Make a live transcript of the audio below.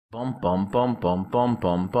Bum bum bum bum bum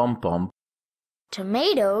bum bum bum.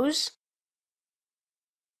 Tomatoes?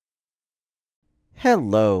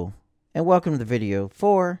 Hello, and welcome to the video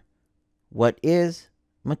for what is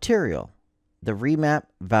material, the remap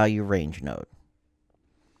value range node.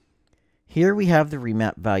 Here we have the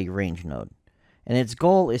remap value range node, and its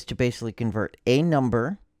goal is to basically convert a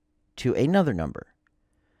number to another number.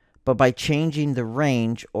 But by changing the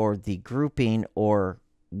range or the grouping or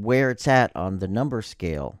where it's at on the number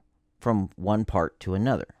scale from one part to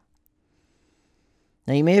another.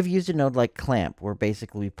 Now you may have used a node like clamp, where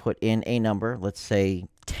basically we put in a number, let's say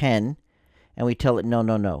 10, and we tell it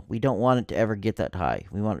no, we don't want it to ever get that high.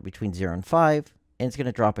 We want it between 0 and 5, and it's going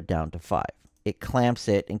to drop it down to 5. It clamps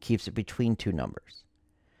it and keeps it between two numbers.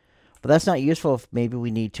 But that's not useful if maybe we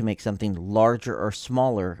need to make something larger or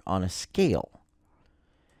smaller on a scale.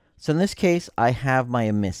 So in this case, I have my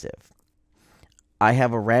emissive. I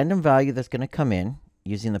have a random value that's going to come in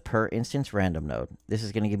using the per instance random node. This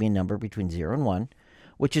is going to give me a number between 0 and 1,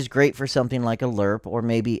 which is great for something like a lerp, or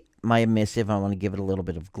maybe my emissive, I want to give it a little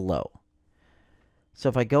bit of glow. So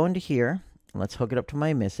if I go into here, let's hook it up to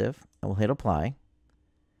my emissive, and we'll hit apply.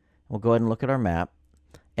 We'll go ahead and look at our map,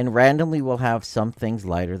 and randomly we'll have some things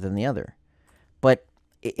lighter than the other. But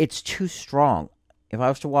it's too strong. If I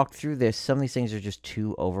was to walk through this, some of these things are just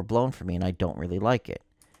too overblown for me, and I don't really like it.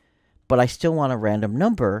 But I still want a random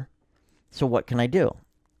number, so what can I do?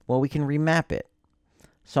 Well, we can remap it.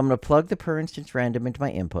 So I'm going to plug the per instance random into my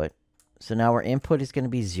input. So now our input is going to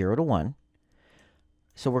be 0 to 1.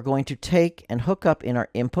 So we're going to take and hook up in our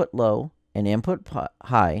input low and input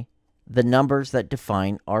high the numbers that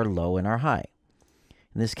define our low and our high.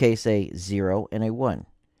 In this case, a 0 and a 1.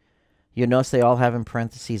 You'll notice they all have in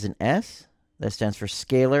parentheses an S. That stands for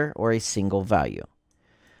scalar or a single value.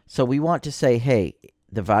 So we want to say, hey,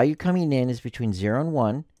 the value coming in is between 0 and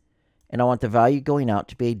 1, and I want the value going out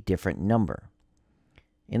to be a different number.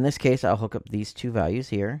 In this case, I'll hook up these two values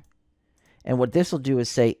here. And what this will do is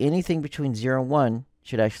say anything between 0 and 1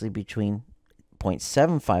 should actually be between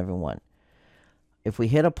 0.75 and 1. If we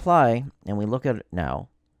hit apply and we look at it now,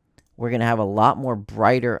 we're going to have a lot more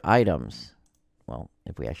brighter items. Well,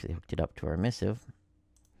 if we actually hooked it up to our emissive,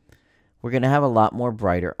 we're going to have a lot more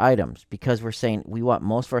brighter items because we're saying we want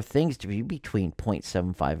most of our things to be between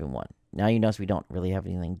 0.75 and 1. Now you notice we don't really have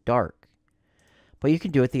anything dark. But you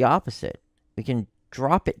can do it the opposite. We can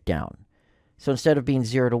drop it down. So instead of being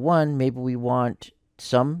 0 to 1, maybe we want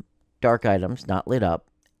some dark items not lit up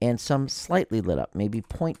and some slightly lit up, maybe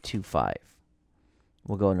 0.25.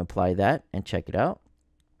 We'll go and apply that and check it out.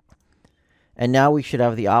 And now we should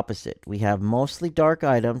have the opposite. We have mostly dark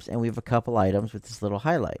items and we have a couple items with this little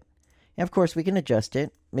highlight. And of course we can adjust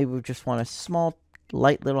it. Maybe we just want a small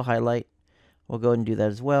light little highlight. We'll go ahead and do that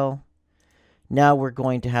as well. Now we're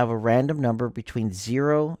going to have a random number between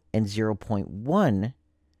 0 and 0.1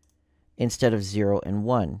 instead of 0 and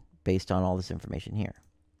 1 based on all this information here.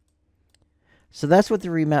 So that's what the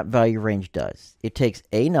remap value range does. It takes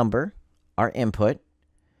a number, our input.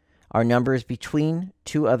 Our number is between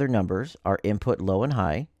two other numbers, our input low and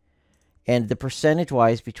high. And the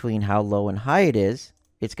percentage-wise between how low and high it is,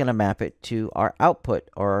 it's going to map it to our output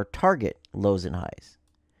or our target lows and highs.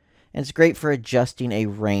 And it's great for adjusting a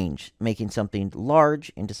range, making something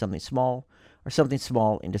large into something small, or something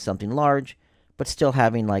small into something large, but still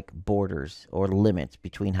having like borders or limits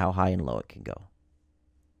between how high and low it can go.